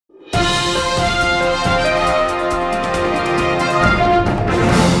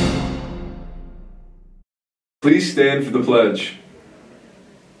Please stand for the pledge.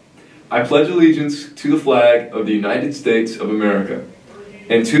 I pledge allegiance to the flag of the United States of America,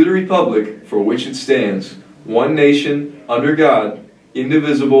 and to the republic for which it stands, one nation, under God,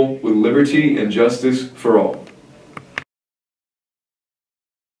 indivisible, with liberty and justice for all.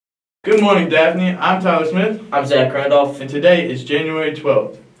 Good morning, Daphne. I'm Tyler Smith. I'm Zach Randolph. And today is January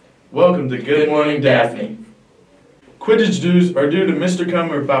 12th. Welcome to Good Morning, Daphne. Quidditch dues are due to Mr.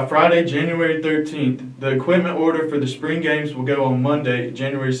 Comer by Friday, January 13th. The equipment order for the spring games will go on Monday,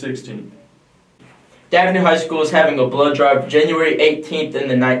 January 16th. Daphne High School is having a blood drive January 18th and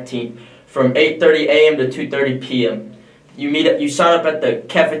the 19th from 8:30 a.m. to 2:30 p.m. You sign up at the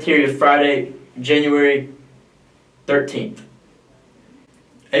cafeteria Friday, January 13th.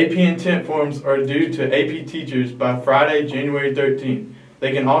 AP intent forms are due to AP teachers by Friday, January 13th.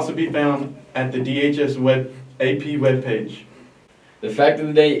 They can also be found at the DHS AP webpage. The fact of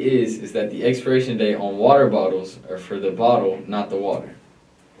the day is that the expiration date on water bottles are for the bottle, not the water.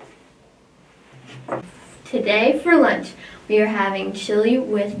 Today for lunch, we are having chili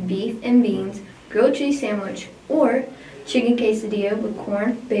with beef and beans, grilled cheese sandwich, or chicken quesadilla with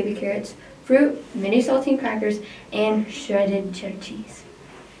corn, baby carrots, fruit, mini saltine crackers, and shredded cheddar cheese.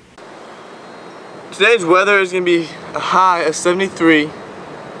 Today's weather is going to be a high of 73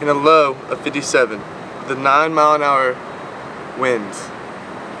 and a low of 57 with a 9-mile-an-hour winds.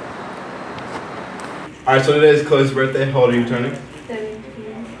 Alright, so today is Chloe's birthday. How old are you turning? 17.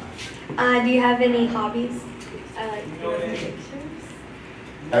 Do you have any hobbies? I like taking pictures.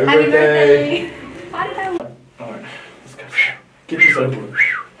 Happy birthday! Why did I... Alright, let's go. Get this over with.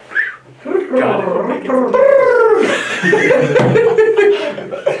 Got it.